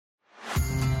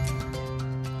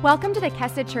Welcome to the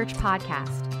Kesed Church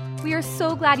podcast. We are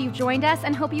so glad you've joined us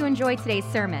and hope you enjoyed today's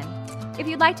sermon. If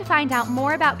you'd like to find out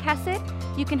more about Kesed,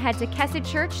 you can head to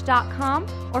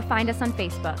kesedchurch.com or find us on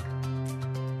Facebook.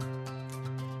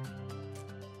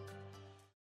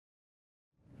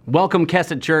 Welcome,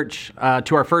 Kesed Church,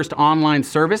 to our first online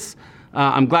service.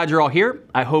 I'm glad you're all here.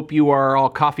 I hope you are all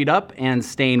coffeeed up and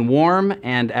staying warm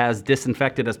and as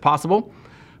disinfected as possible.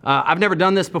 I've never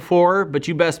done this before, but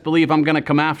you best believe I'm going to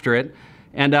come after it.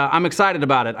 And I'm excited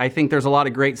about it. I think there's a lot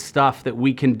of great stuff that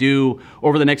we can do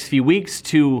over the next few weeks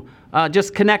to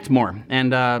just connect more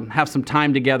and have some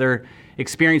time together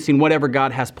experiencing whatever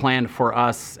God has planned for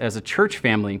us as a church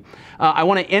family. I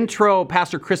want to intro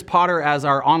Pastor Chris Potter as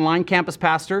our online campus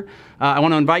pastor. I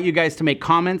want to invite you guys to make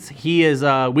comments. He is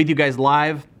with you guys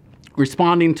live,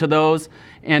 responding to those.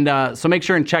 And so make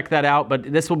sure and check that out.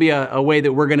 But this will be a way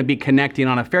that we're going to be connecting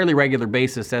on a fairly regular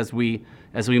basis as we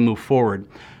move forward.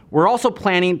 We're also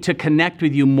planning to connect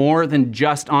with you more than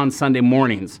just on Sunday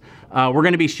mornings. We're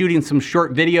going to be shooting some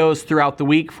short videos throughout the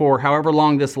week for however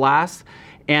long this lasts.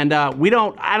 And I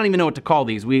don't even know what to call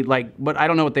these. But I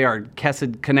don't know what they are.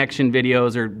 Kesed Connection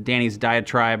videos or Danny's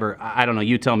Diatribe, or I don't know.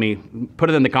 You tell me. Put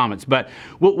it in the comments. But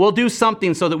we'll do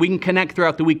something so that we can connect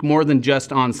throughout the week more than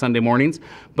just on Sunday mornings.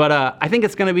 But I think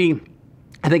it's going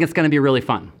to be really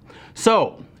fun.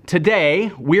 So today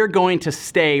we're going to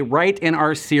stay right in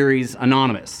our series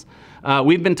Anonymous.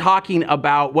 We've been talking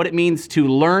about what it means to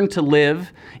learn to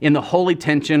live in the holy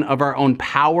tension of our own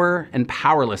power and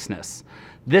powerlessness.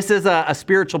 This is a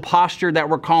spiritual posture that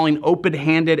we're calling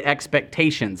open-handed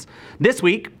expectations. This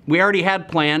week, we already had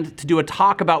planned to do a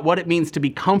talk about what it means to be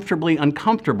comfortably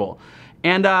uncomfortable.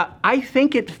 And I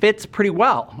think it fits pretty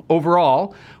well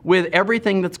overall with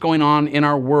everything that's going on in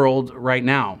our world right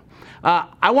now.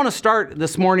 I want to start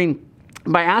this morning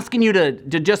by asking you to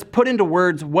just put into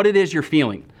words what it is you're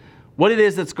feeling. What it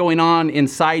is that's going on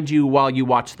inside you while you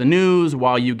watch the news,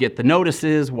 while you get the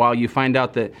notices, while you find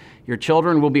out that your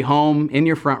children will be home in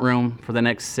your front room for the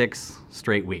next 6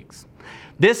 straight weeks.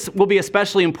 This will be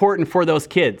especially important for those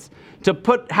kids, to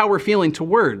put how we're feeling to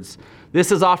words.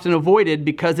 This is often avoided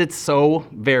because it's so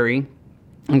very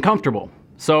uncomfortable.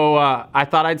 So I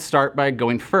thought I'd start by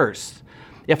going first.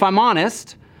 If I'm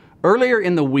honest, earlier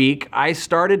in the week, I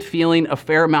started feeling a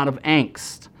fair amount of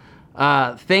angst.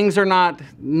 Things are not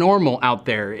normal out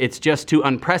there. It's just too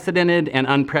unprecedented and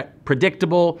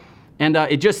unpredictable. And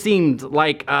it just seemed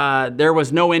like there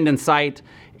was no end in sight.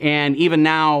 And even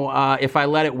now, if I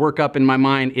let it work up in my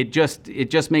mind, it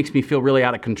just makes me feel really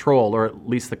out of control, or at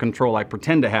least the control I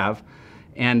pretend to have.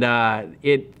 And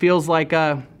it feels like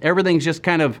everything's just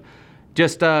kind of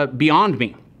beyond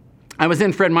me. I was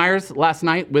in Fred Meyer's last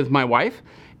night with my wife.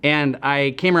 And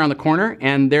I came around the corner,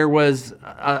 and there was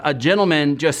a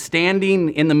gentleman just standing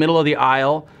in the middle of the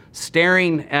aisle,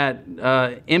 staring at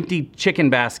empty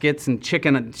chicken baskets and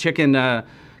chicken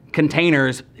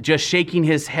containers, just shaking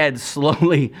his head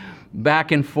slowly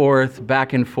back and forth,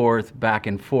 back and forth, back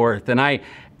and forth. And I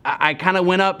kind of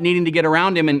went up needing to get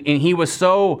around him, and he was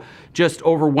so just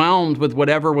overwhelmed with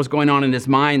whatever was going on in his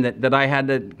mind that I had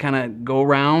to kind of go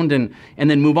around and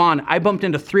then move on. I bumped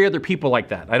into 3 other people like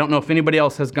that. I don't know if anybody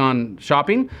else has gone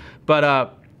shopping,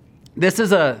 but this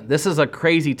is a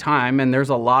crazy time, and there's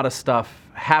a lot of stuff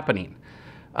happening.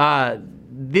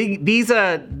 These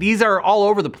are all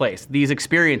over the place, these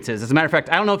experiences. As a matter of fact,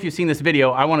 I don't know if you've seen this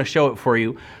video. I want to show it for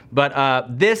you. But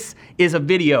this is a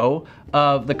video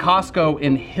of the Costco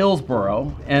in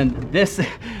Hillsboro. And this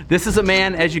is a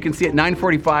man, as you can see at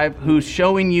 9:45, who's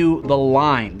showing you the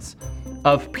lines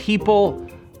of people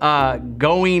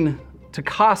going to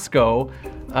Costco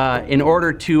in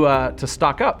order to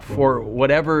stock up for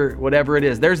whatever it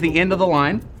is. There's the end of the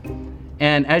line.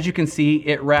 And as you can see,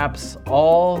 it wraps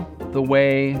all the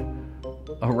way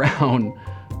around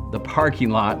the parking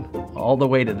lot, all the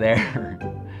way to there.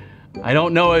 I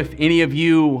don't know if any of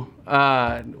you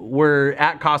were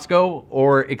at Costco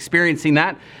or experiencing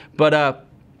that, but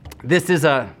this is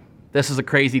a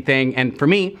crazy thing. And for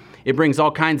me, it brings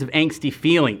all kinds of angsty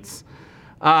feelings.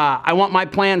 I want my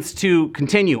plans to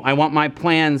continue. I want my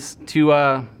plans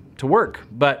to work,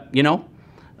 but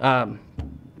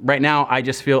right now, I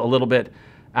just feel a little bit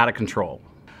out of control.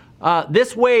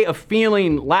 This way of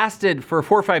feeling lasted for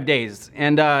 4 or 5 days,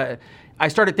 and I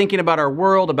started thinking about our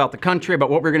world, about the country, about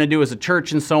what we're going to do as a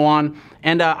church and so on,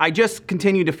 and I just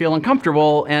continued to feel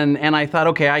uncomfortable, and I thought,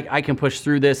 okay, I can push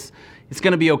through this. It's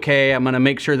going to be okay. I'm going to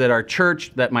make sure that our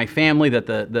church, that my family, that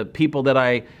the people that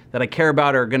I care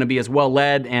about are going to be as well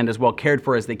led and as well cared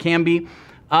for as they can be.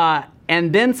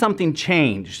 And then something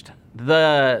changed.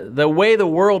 The way the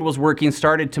world was working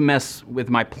started to mess with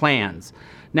my plans.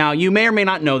 Now, you may or may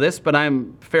not know this, but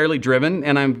I'm fairly driven,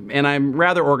 and I'm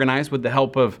rather organized with the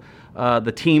help of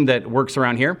the team that works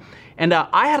around here. And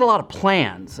I had a lot of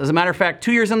plans. As a matter of fact,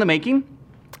 2 years in the making,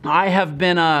 I have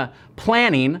been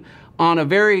planning on a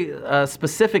very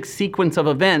specific sequence of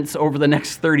events over the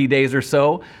next 30 days or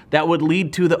so that would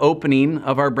lead to the opening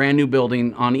of our brand new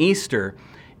building on Easter.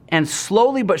 And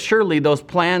slowly but surely, those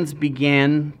plans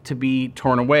began to be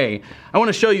torn away. I want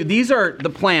to show you, these are the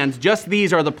plans, just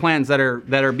these are the plans that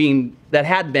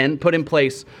had been put in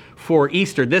place for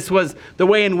Easter. This was the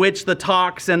way in which the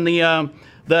talks and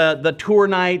the tour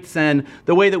nights and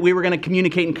the way that we were going to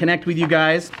communicate and connect with you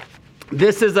guys.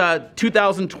 This is a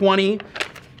 2020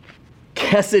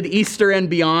 Kesed Easter and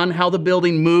beyond, how the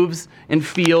building moves and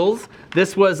feels.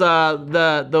 This was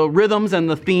the rhythms and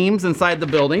the themes inside the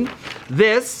building.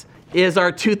 This is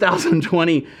our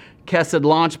 2020 Kesed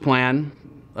launch plan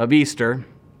of Easter.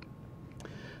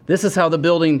 This is how the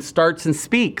building starts and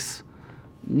speaks.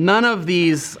 None of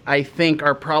these, I think,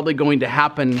 are probably going to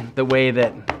happen the way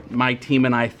that my team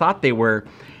and I thought they were.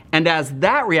 And as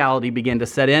that reality began to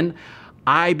set in,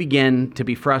 I began to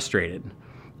be frustrated.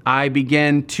 I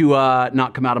began to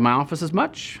not come out of my office as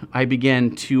much. I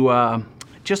began to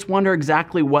just wonder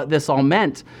exactly what this all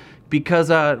meant because,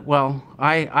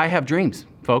 I have dreams,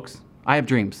 folks. I have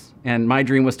dreams. And my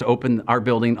dream was to open our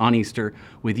building on Easter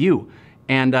with you.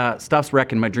 And stuff's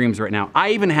wrecking my dreams right now.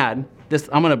 I even had this,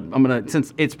 I'm gonna,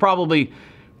 since it's probably,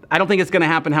 I don't think it's gonna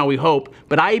happen how we hope,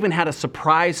 but I even had a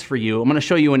surprise for you. I'm gonna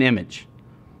show you an image.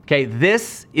 Okay,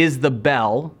 this is the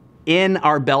bell in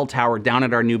our bell tower down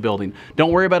at our new building.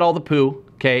 Don't worry about all the poo,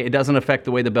 okay? It doesn't affect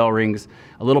the way the bell rings.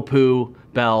 A little poo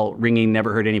bell ringing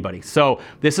never hurt anybody. So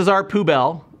this is our poo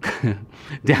bell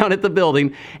down at the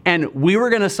building, and we were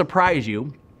gonna surprise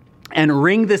you and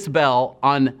ring this bell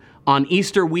on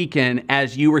Easter weekend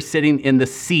as you were sitting in the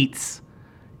seats.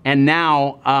 And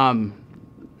now,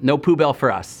 no poo bell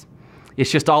for us.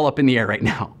 It's just all up in the air right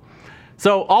now.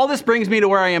 So all this brings me to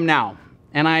where I am now.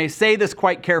 And I say this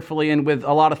quite carefully and with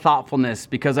a lot of thoughtfulness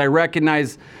because I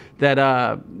recognize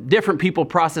that different people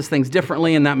process things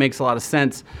differently, and that makes a lot of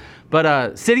sense.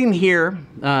 But sitting here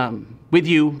with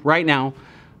you right now,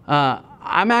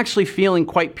 I'm actually feeling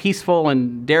quite peaceful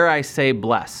and, dare I say,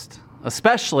 blessed,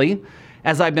 especially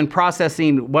as I've been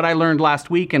processing what I learned last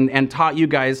week and taught you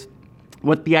guys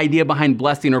what the idea behind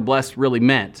blessing or blessed really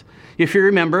meant. If you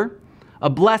remember, a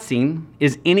blessing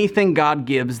is anything God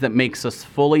gives that makes us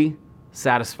fully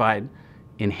satisfied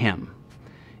in Him.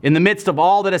 In the midst of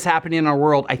all that is happening in our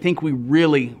world, I think we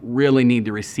really, really need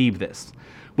to receive this,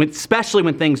 especially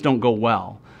when things don't go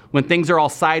well. When things are all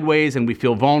sideways and we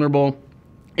feel vulnerable,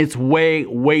 it's way,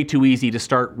 way too easy to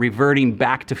start reverting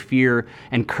back to fear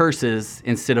and curses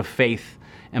instead of faith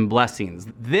and blessings.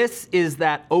 This is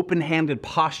that open-handed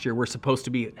posture we're supposed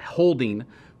to be holding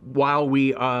while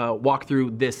we walk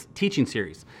through this teaching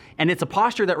series. And it's a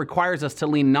posture that requires us to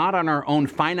lean not on our own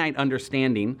finite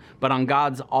understanding, but on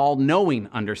God's all-knowing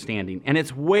understanding. And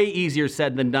it's way easier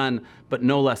said than done, but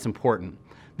no less important.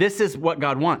 This is what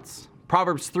God wants.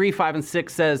 Proverbs 3, 5, and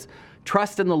 6 says,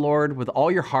 "Trust in the Lord with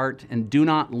all your heart and do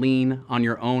not lean on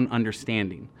your own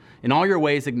understanding. In all your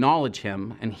ways acknowledge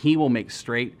Him, and He will make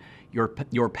straight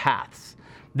your paths."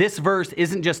 This verse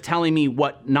isn't just telling me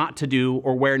what not to do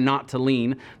or where not to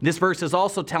lean. This verse is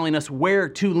also telling us where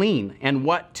to lean and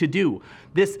what to do.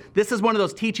 This is one of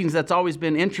those teachings that's always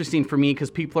been interesting for me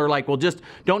because people are like, well, just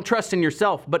don't trust in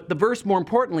yourself. But the verse, more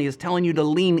importantly, is telling you to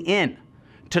lean in,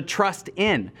 to trust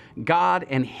in God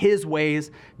and His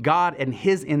ways, God and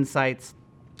His insights.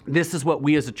 This is what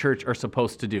we as a church are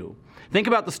supposed to do. Think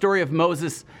about the story of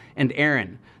Moses and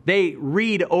Aaron. They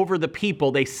read over the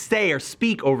people, they say or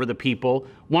speak over the people,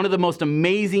 one of the most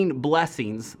amazing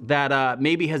blessings that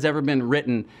maybe has ever been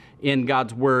written in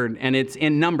God's Word, and it's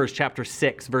in Numbers chapter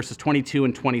 6, verses 22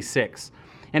 and 26.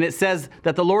 And it says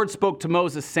that the Lord spoke to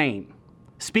Moses, saying,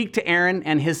 "Speak to Aaron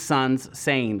and his sons,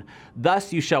 saying,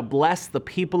 Thus you shall bless the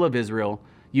people of Israel.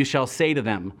 You shall say to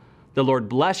them, The Lord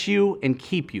bless you and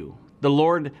keep you. The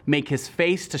Lord make His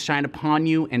face to shine upon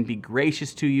you and be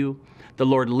gracious to you. The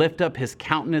Lord lift up His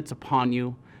countenance upon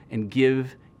you and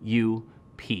give you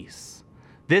peace."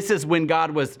 This is when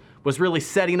God was really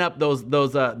setting up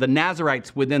the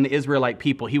Nazarites within the Israelite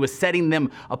people. He was setting them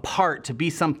apart to be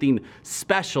something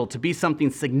special, to be something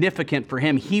significant for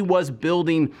Him. He was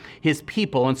building His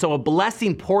people. And so a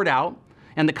blessing poured out,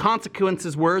 and the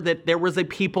consequences were that there was a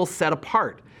people set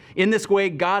apart. In this way,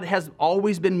 God has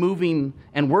always been moving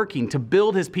and working to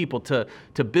build His people,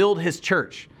 to build His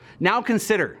church. Now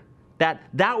consider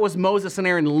that was Moses and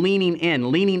Aaron leaning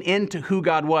into who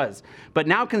God was. But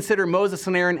now consider Moses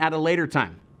and Aaron at a later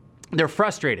time. They're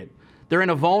frustrated. They're in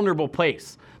a vulnerable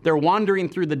place. They're wandering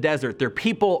through the desert. Their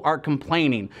people are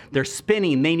complaining. They're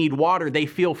spinning. They need water. They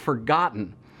feel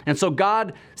forgotten. And so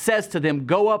God says to them,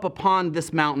 go up upon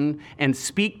this mountain and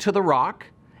speak to the rock,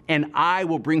 and I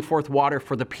will bring forth water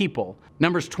for the people.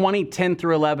 Numbers 20, 10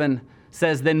 through 11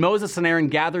 says, then Moses and Aaron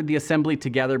gathered the assembly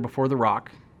together before the rock,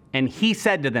 and he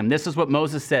said to them, this is what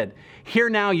Moses said, hear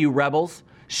now, you rebels,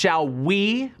 shall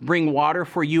we bring water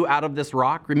for you out of this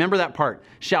rock? Remember that part.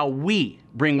 Shall we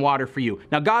bring water for you?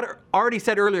 Now, God already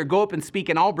said earlier, go up and speak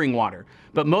and I'll bring water.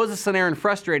 But Moses and Aaron,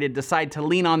 frustrated, decide to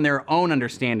lean on their own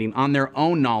understanding, on their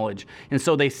own knowledge. And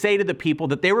so they say to the people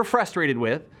that they were frustrated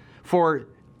with, for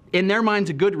in their minds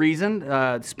a good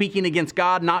reason, speaking against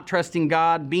God, not trusting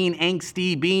God, being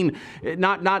angsty, being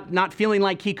not feeling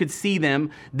like he could see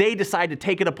them, they decide to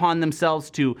take it upon themselves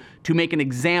to make an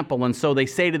example. And so they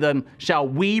say to them, shall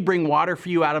we bring water for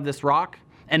you out of this rock?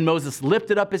 And Moses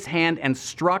lifted up his hand and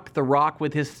struck the rock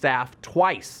with his staff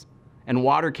twice, and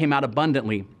water came out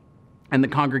abundantly, and the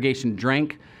congregation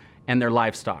drank and their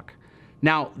livestock.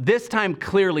 Now, this time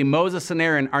clearly Moses and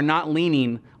Aaron are not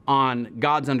leaning on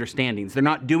God's understandings. They're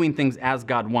not doing things as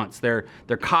God wants. They're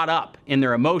caught up in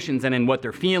their emotions and in what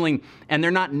they're feeling, and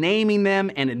they're not naming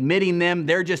them and admitting them.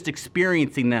 They're just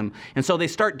experiencing them. And so they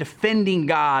start defending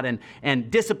God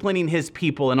and disciplining his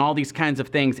people and all these kinds of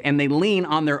things, and they lean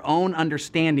on their own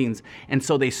understandings, and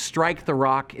so they strike the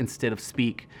rock instead of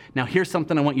speak. Now, here's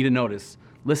something I want you to notice.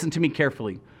 Listen to me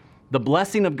carefully. The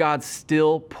blessing of God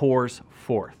still pours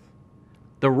forth.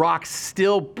 The rock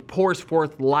still pours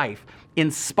forth life. In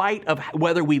spite of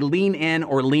whether we lean in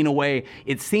or lean away,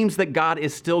 it seems that God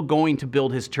is still going to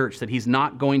build his church, that he's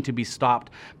not going to be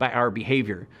stopped by our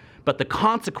behavior. But the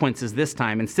consequences this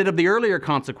time, instead of the earlier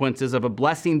consequences of a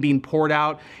blessing being poured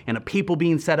out and a people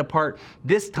being set apart,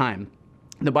 this time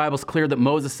the Bible's clear that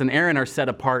Moses and Aaron are set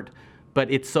apart,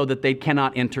 but it's so that they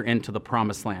cannot enter into the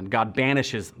promised land. God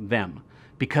banishes them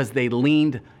because they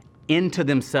leaned into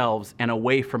themselves and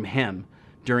away from him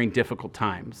during difficult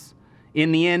times.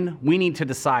 In the end, we need to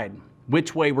decide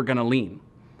which way we're going to lean.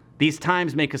 These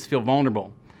times make us feel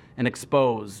vulnerable and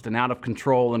exposed and out of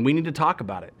control, and we need to talk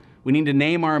about it. We need to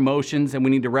name our emotions, and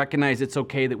we need to recognize it's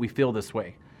okay that we feel this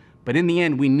way. But in the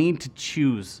end, we need to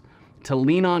choose to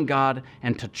lean on God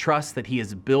and to trust that he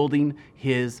is building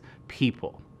his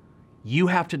people. You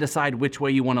have to decide which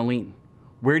way you want to lean.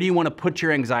 Where do you want to put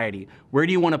your anxiety? Where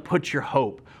do you want to put your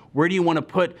hope? Where do you want to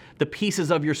put the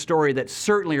pieces of your story that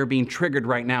certainly are being triggered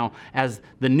right now as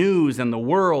the news and the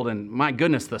world and, my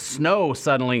goodness, the snow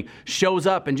suddenly shows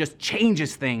up and just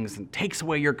changes things and takes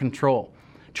away your control?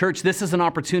 Church, this is an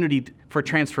opportunity for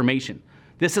transformation.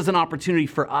 This is an opportunity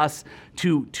for us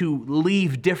to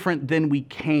leave different than we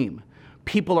came.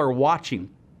 People are watching,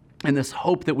 and this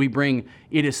hope that we bring,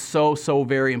 it is so, so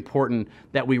very important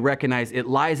that we recognize it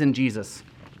lies in Jesus,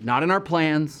 not in our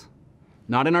plans,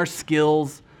 not in our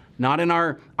skills, not in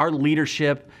our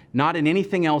leadership, not in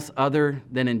anything else other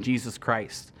than in Jesus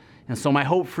Christ. And so my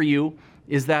hope for you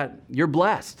is that you're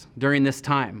blessed during this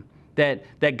time,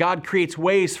 that God creates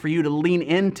ways for you to lean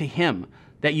into him,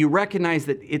 that you recognize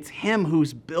that it's him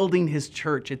who's building his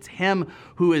church. It's him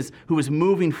who is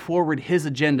moving forward his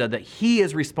agenda, that he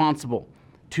is responsible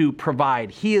to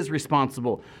provide. He is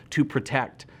responsible to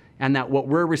protect, and that what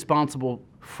we're responsible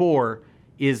for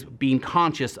is being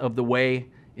conscious of the way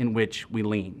in which we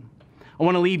lean. I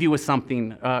want to leave you with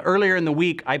something. Earlier in the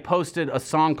week, I posted a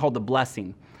song called The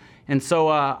Blessing. And so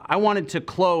I wanted to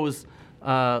close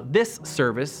this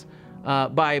service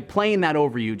by playing that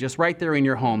over you, just right there in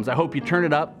your homes. I hope you turn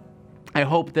it up. I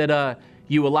hope that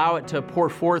you allow it to pour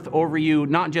forth over you,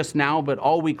 not just now, but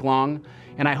all week long.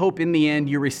 And I hope in the end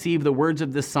you receive the words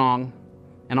of this song.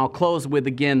 And I'll close with,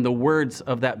 again, the words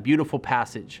of that beautiful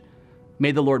passage.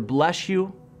 May the Lord bless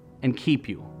you and keep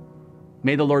you.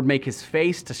 May the Lord make his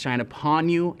face to shine upon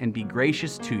you and be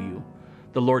gracious to you.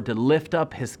 The Lord to lift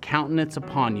up his countenance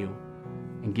upon you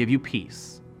and give you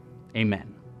peace.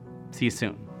 Amen. See you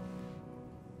soon.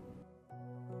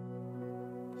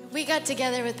 We got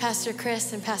together with Pastor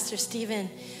Chris and Pastor Stephen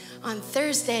on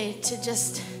Thursday to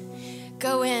just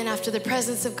go in after the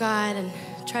presence of God and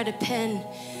try to pen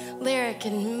lyric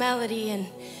and melody. And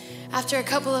after a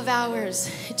couple of hours,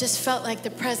 it just felt like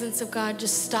the presence of God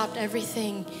just stopped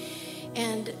everything.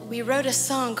 And we wrote a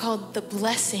song called The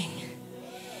Blessing.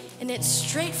 And it's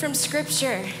straight from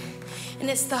Scripture. And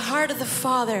it's the heart of the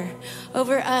Father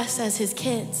over us as his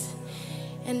kids.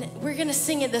 And we're going to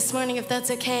sing it this morning if that's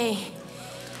okay.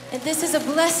 And this is a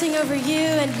blessing over you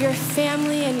and your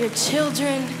family and your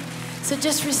children. So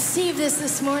just receive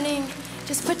this morning.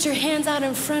 Just put your hands out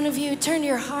in front of you. Turn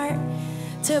your heart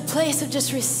to a place of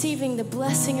just receiving the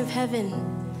blessing of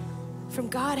heaven from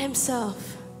God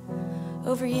Himself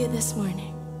over you this morning.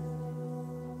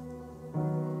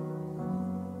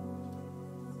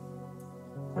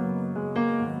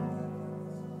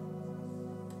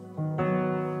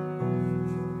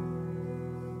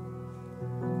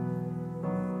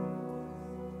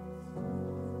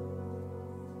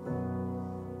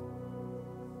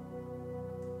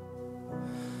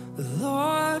 The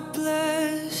Lord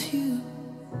bless you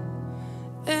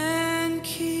and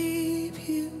keep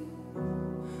you.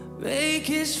 Make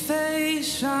His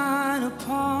face shine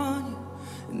upon you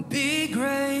and be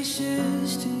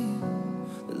gracious to you.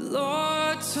 The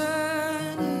Lord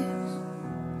turn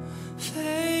His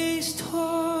face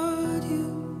toward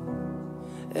you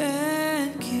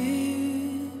and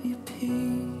give you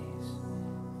peace.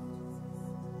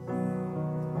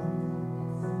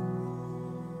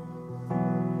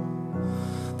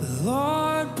 The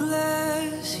Lord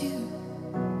bless you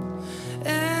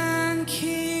and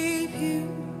keep you.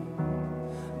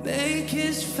 Make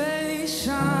His face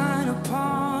shine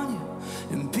upon you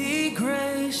and be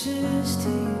gracious to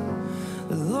you.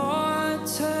 The Lord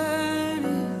turn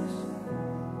His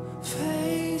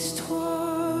face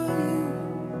toward you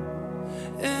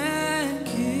and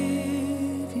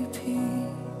give you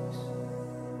peace.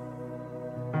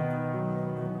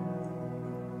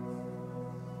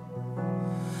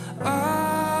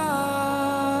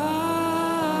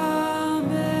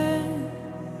 Amen.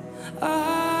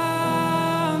 Amen.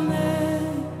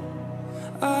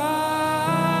 Amen. Amen.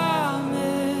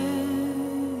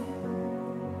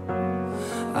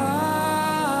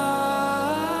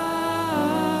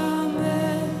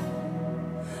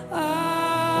 Amen.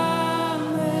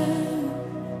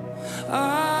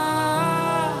 Amen.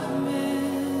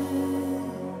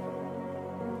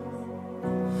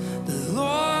 The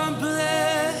Lord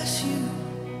bless you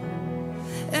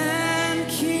and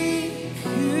keep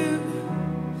you.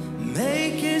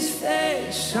 Make His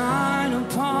face shine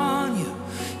upon you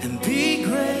and be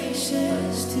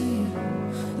gracious to you.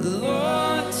 The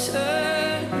Lord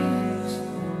turn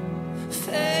His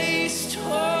face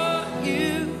toward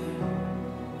you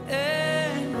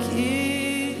and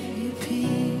give you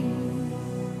peace.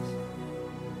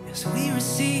 As we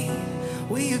receive,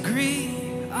 we agree.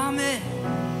 Amen.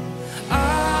 Amen.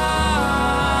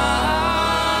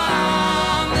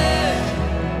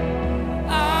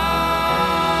 Amen. Amen.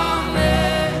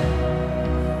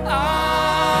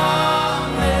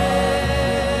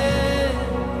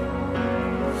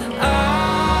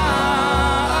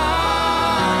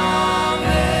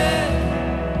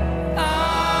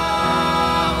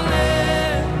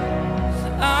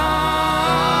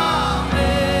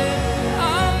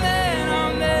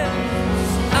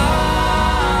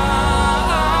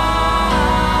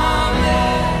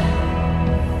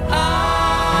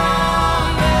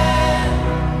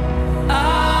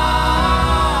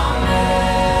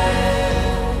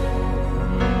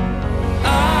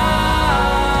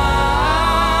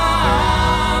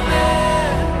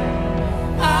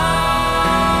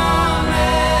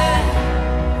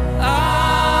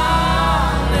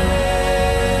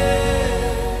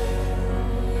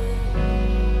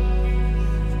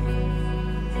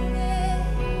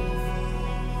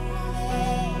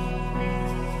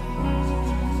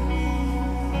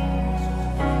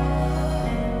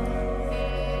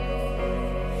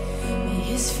 May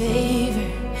His favor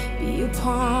be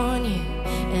upon you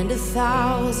and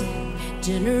 1,000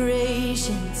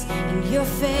 generations, and your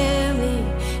family,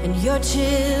 and your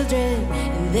children,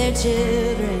 and their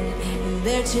children, and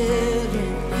their children.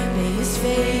 May His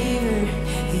favor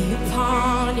be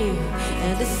upon you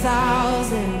and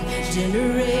 1,000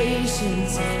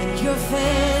 generations, and your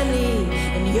family,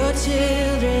 and your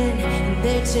children, and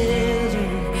their children,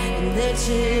 and their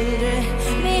children.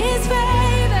 May His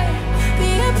favor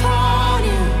be upon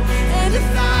you and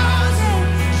 1,000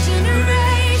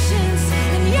 generations,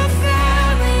 and your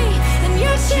family, and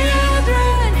your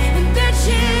children, and their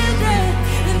children,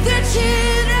 and their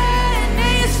children.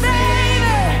 May His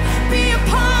favor be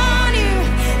upon you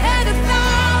and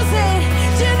 1,000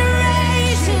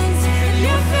 generations, and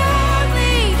your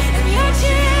family, and your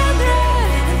children,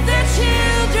 and their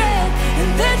children, and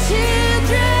their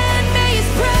children. May His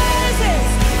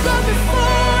presence go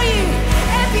before you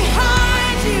and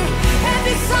behind you and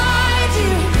beside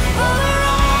you.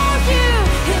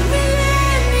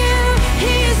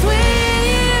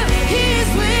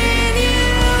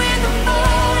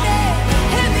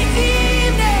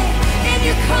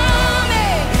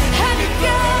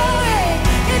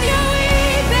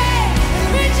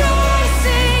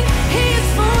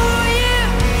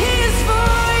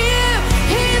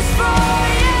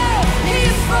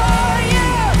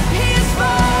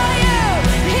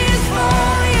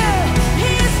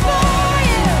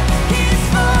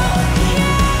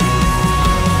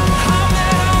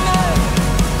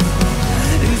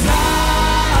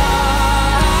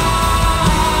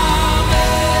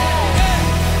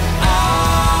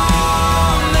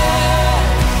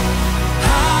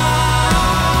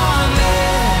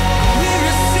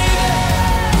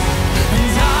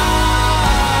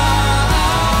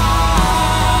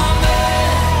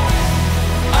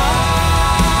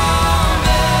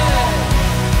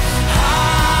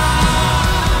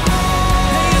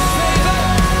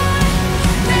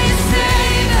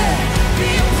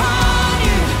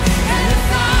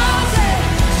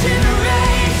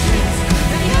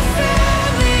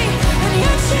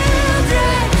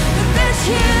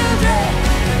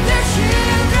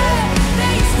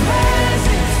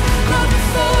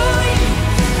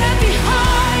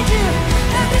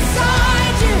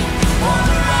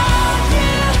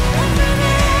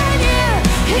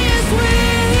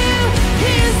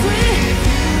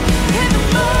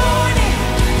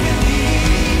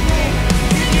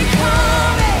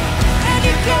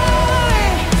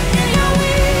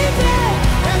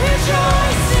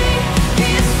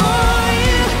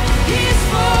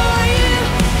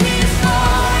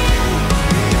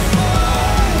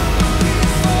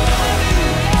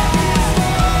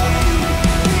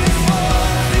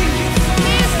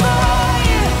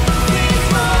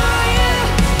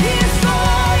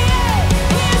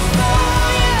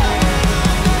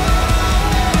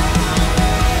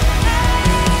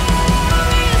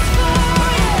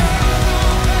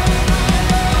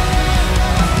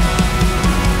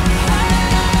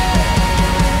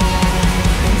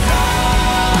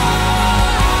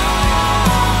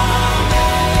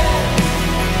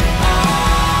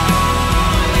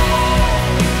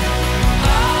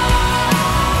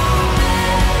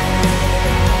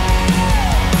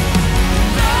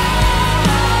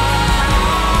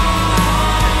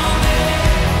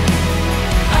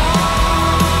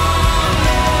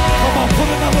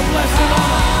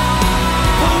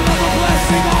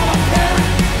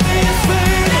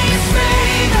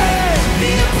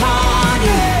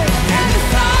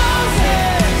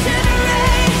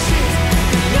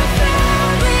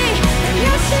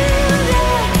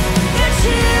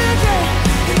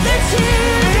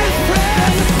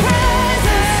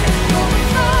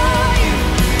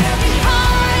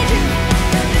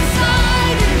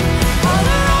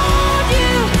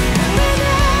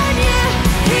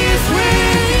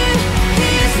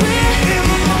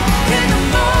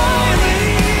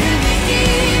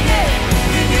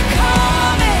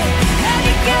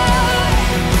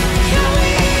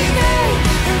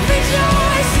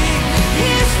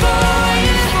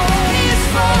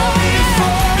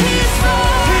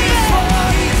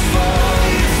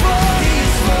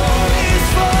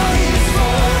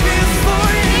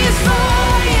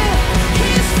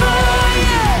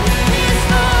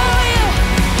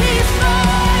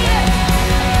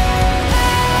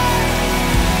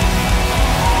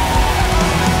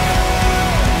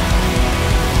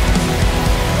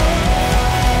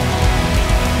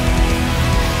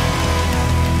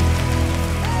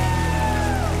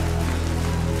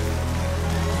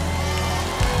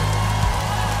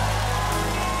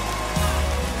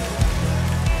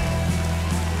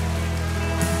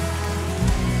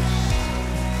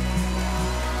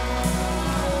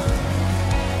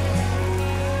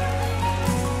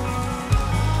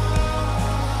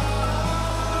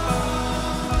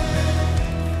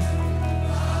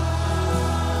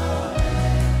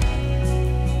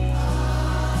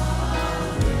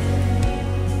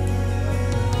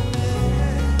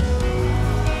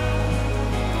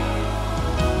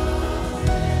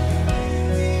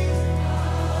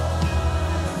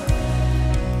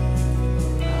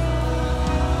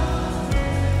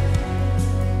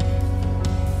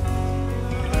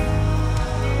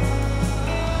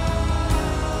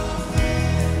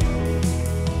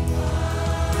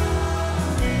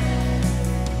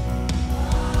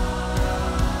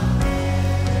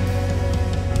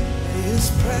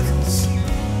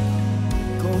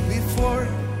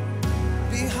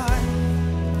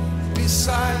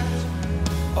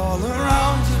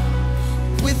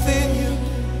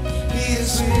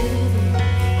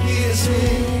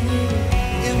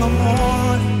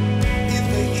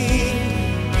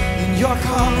 Your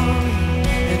coming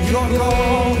and your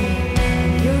going.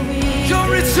 Your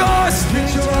rejoicing,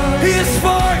 He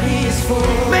is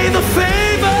for. May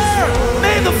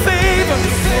the favor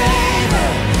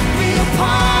be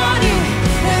upon